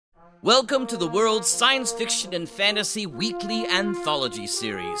Welcome to the world's science fiction and fantasy weekly anthology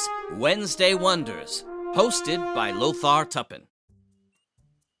series, Wednesday Wonders, hosted by Lothar Tuppen.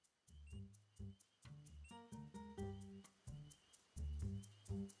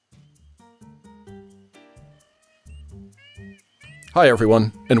 Hi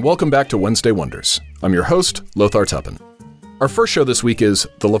everyone, and welcome back to Wednesday Wonders. I'm your host, Lothar Tuppen. Our first show this week is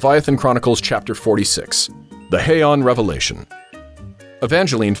The Leviathan Chronicles Chapter 46, The Haon Revelation.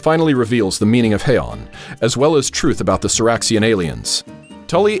 Evangeline finally reveals the meaning of Haon, as well as truth about the Syraxian aliens.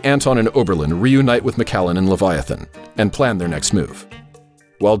 Tully, Anton, and Oberlin reunite with Macallan and Leviathan, and plan their next move.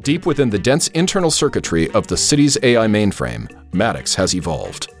 While deep within the dense internal circuitry of the city's AI mainframe, Maddox has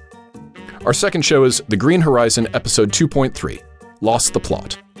evolved. Our second show is The Green Horizon Episode 2.3, Lost the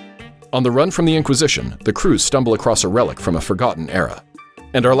Plot. On the run from the Inquisition, the crews stumble across a relic from a forgotten era.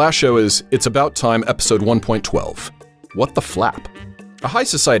 And our last show is It's About Time Episode 1.12, What the Flap? A high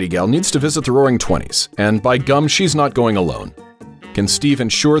society gal needs to visit the Roaring Twenties, and by gum, she's not going alone. Can Steve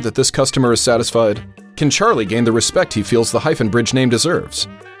ensure that this customer is satisfied? Can Charlie gain the respect he feels the Hyphen Bridge name deserves?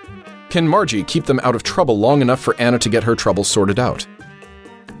 Can Margie keep them out of trouble long enough for Anna to get her trouble sorted out?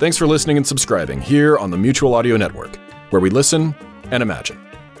 Thanks for listening and subscribing here on the Mutual Audio Network, where we listen and imagine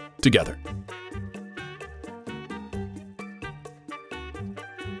together.